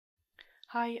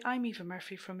Hi, I'm Eva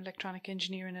Murphy from Electronic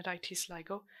Engineering at IT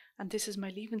Sligo, and this is my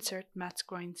Leaving Cert Maths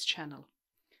Grinds channel.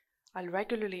 I'll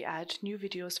regularly add new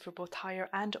videos for both higher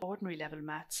and ordinary level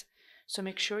maths, so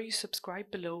make sure you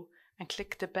subscribe below and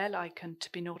click the bell icon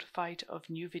to be notified of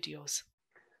new videos.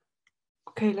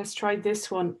 Okay, let's try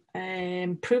this one.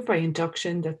 Prove by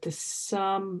induction that the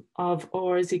sum of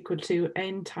r is equal to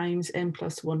n times n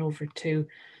plus 1 over 2,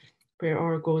 where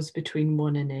r goes between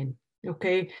 1 and n.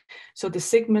 Okay, so the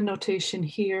sigma notation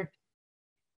here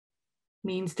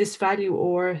means this value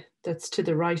or that's to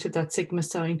the right of that sigma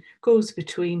sign goes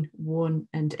between 1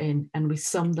 and n, and we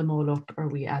sum them all up or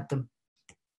we add them.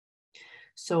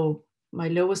 So my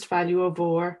lowest value of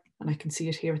r, and I can see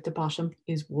it here at the bottom,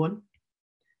 is 1.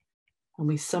 And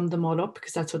we sum them all up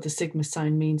because that's what the sigma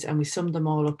sign means, and we sum them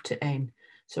all up to n.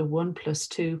 So 1 plus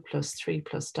 2 plus 3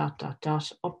 plus ...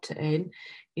 up to n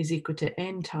is equal to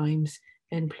n times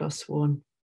n plus 1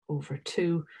 over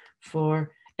 2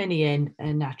 for any n,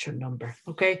 a natural number.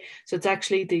 Okay, so it's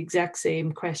actually the exact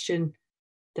same question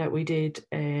that we did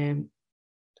a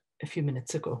few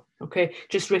minutes ago. Okay,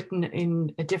 just written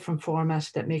in a different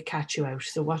format that may catch you out.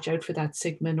 So watch out for that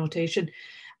sigma notation,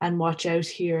 and watch out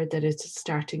here that it's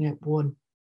starting at 1.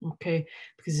 Okay,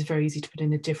 because it's very easy to put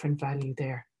in a different value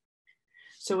there.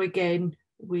 So again,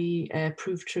 we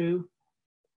prove true,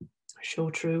 show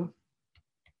true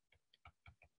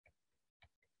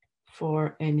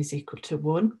for n is equal to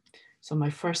 1. So my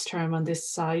first term on this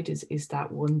side is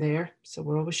that 1 there. So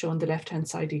we're always showing the left-hand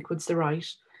side equals the right.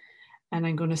 And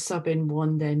I'm going to sub in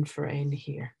 1 then for n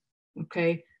here.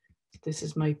 Okay, this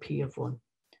is my p of 1.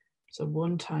 So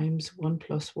 1 times 1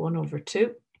 plus 1 over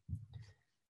 2.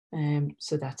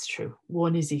 So that's true.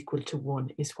 1 is equal to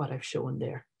 1 is what I've shown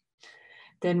there.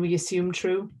 Then we assume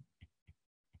true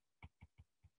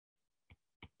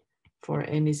for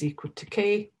n is equal to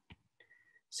k.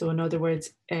 So in other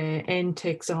words, n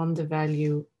takes on the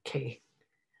value k.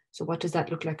 So what does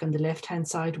that look like on the left-hand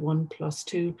side? 1 plus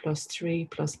 2 plus 3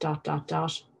 plus ...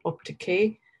 up to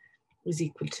k is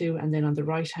equal to, and then on the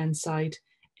right-hand side,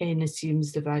 n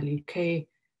assumes the value k.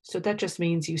 So that just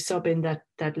means you sub in that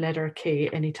letter k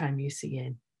anytime you see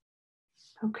n.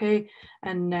 Okay,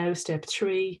 and now step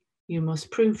 3, you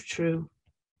must prove true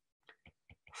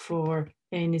for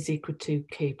n is equal to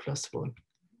k plus 1.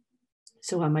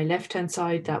 So on my left-hand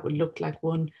side, that would look like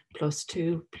 1 plus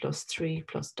 2 plus 3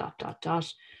 plus ...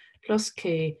 plus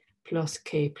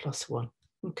k plus 1.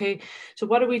 Okay, so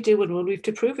what are we doing? Well, we have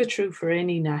to prove it true for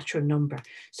any natural number.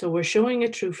 So we're showing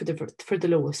it true for the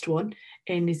lowest one,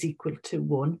 n is equal to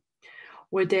 1.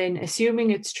 We're then assuming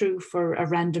it's true for a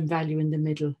random value in the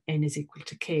middle, n is equal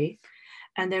to k.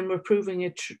 And then we're proving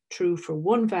it true for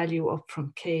one value up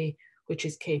from k, which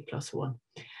is k plus 1.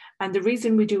 And the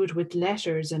reason we do it with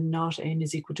letters and not n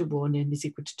is equal to 1, n is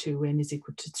equal to 2, n is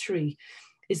equal to 3,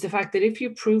 is the fact that if you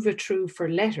prove it true for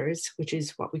letters, which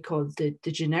is what we call the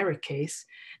generic case,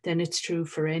 then it's true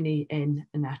for any n,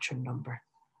 a natural number.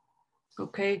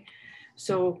 Okay,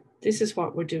 so this is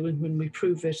what we're doing when we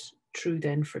prove it true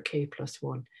then for k plus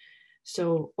 1.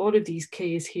 So all of these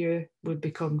k's here would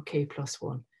become k plus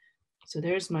 1. So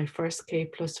there's my first k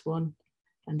plus 1,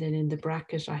 and then in the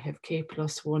bracket I have k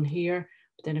plus 1 here.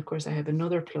 But then of course I have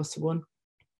another plus 1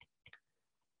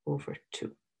 over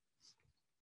 2.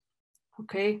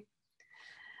 Okay,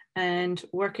 and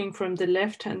working from the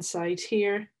left-hand side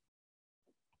here,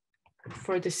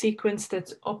 for the sequence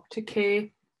that's up to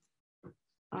k,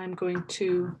 I'm going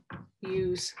to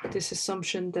use this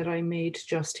assumption that I made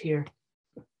just here.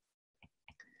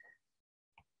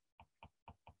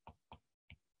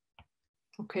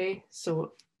 Okay,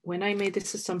 so when I made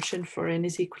this assumption for n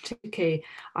is equal to k,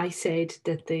 I said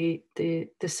that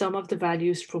the sum of the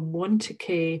values from 1 to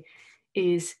k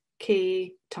is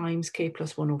k times k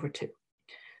plus 1 over 2.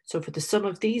 So for the sum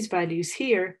of these values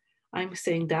here, I'm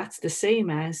saying that's the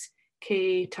same as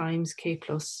k times k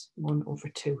plus 1 over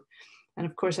 2. And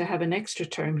of course I have an extra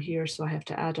term here, so I have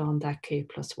to add on that k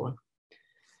plus 1.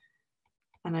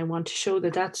 And I want to show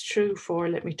that that's true for,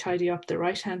 let me tidy up the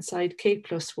right-hand side, k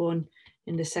plus 1.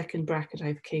 In the second bracket, I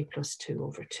have k plus 2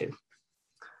 over 2.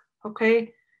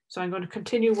 Okay, so I'm going to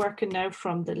continue working now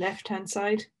from the left-hand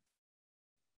side.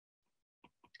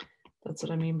 That's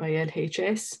what I mean by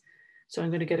LHS. So I'm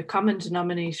going to get a common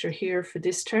denominator here for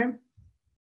this term.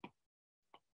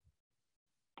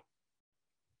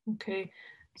 Okay,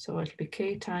 so it'll be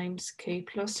k times k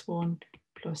plus 1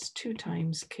 plus 2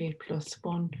 times k plus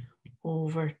 1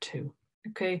 over 2.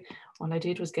 Okay, all I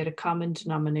did was get a common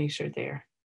denominator there.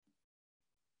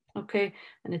 Okay,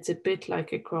 and it's a bit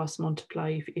like a cross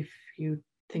multiply if you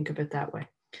think of it that way.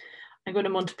 I'm going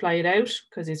to multiply it out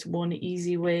because it's one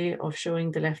easy way of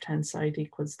showing the left-hand side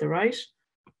equals the right.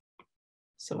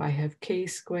 So I have k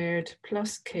squared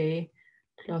plus k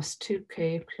plus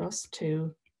 2k plus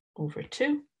 2 over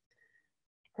 2,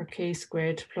 or k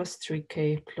squared plus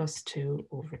 3k plus 2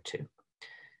 over 2.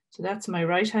 So that's my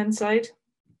right-hand side.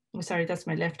 Oh, sorry, that's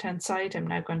my left-hand side. I'm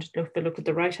now going to look at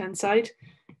the right-hand side.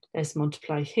 Let's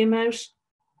multiply him out.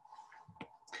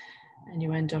 And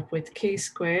you end up with k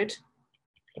squared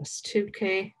plus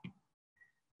 2k.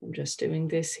 I'm just doing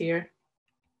this here,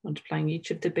 multiplying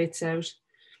each of the bits out,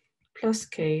 plus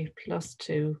k plus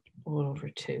 2 all over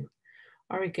 2.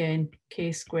 Or again,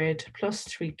 k squared plus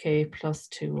 3k plus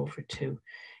 2 over 2.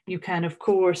 You can, of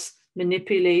course,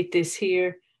 manipulate this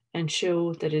here and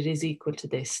show that it is equal to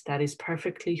this. That is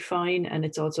perfectly fine, and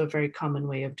it's also a very common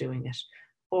way of doing it.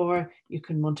 Or you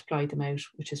can multiply them out,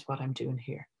 which is what I'm doing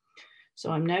here.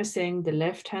 So I'm now saying the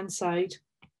left-hand side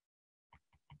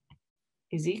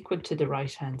is equal to the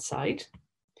right-hand side.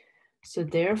 So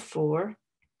therefore,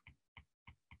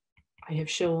 I have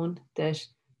shown that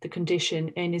the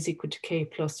condition n is equal to k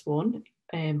plus 1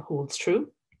 holds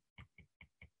true,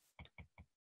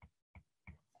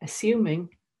 assuming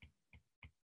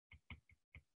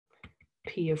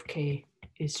p of k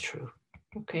is true.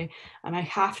 Okay, and I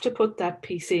have to put that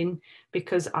piece in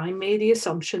because I made the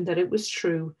assumption that it was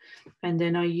true, and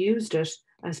then I used it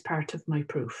as part of my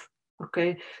proof.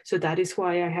 Okay, so that is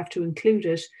why I have to include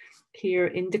it here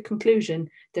in the conclusion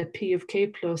that p of k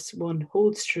plus 1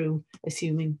 holds true,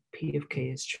 assuming p of k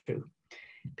is true.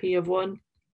 P of 1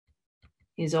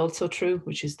 is also true,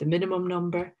 which is the minimum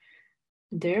number.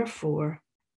 Therefore,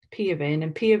 p of n,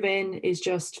 and p of n is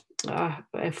just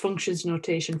a functions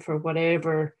notation for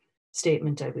whatever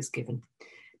statement I was given.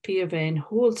 P of n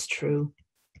holds true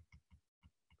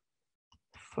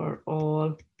for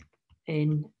all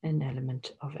n an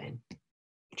element of n,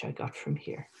 which I got from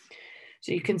here.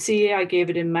 So you can see I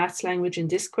gave it in maths language in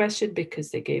this question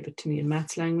because they gave it to me in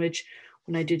maths language.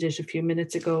 When I did it a few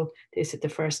minutes ago, they said the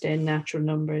first n natural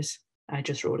numbers. I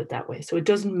just wrote it that way. So it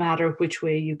doesn't matter which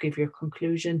way you give your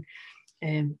conclusion,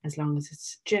 as long as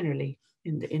it's generally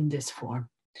in this form.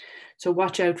 So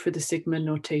watch out for the sigma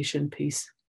notation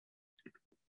piece.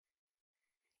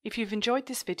 If you've enjoyed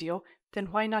this video,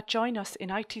 then why not join us in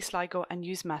IT Sligo and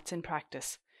use maths in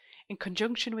practice. In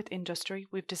conjunction with industry,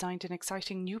 we've designed an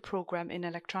exciting new program in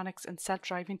electronics and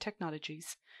self-driving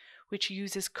technologies, which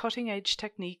uses cutting-edge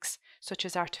techniques such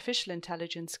as artificial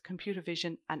intelligence, computer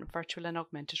vision, and virtual and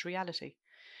augmented reality.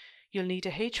 You'll need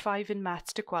a H5 in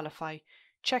maths to qualify.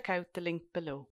 Check out the link below.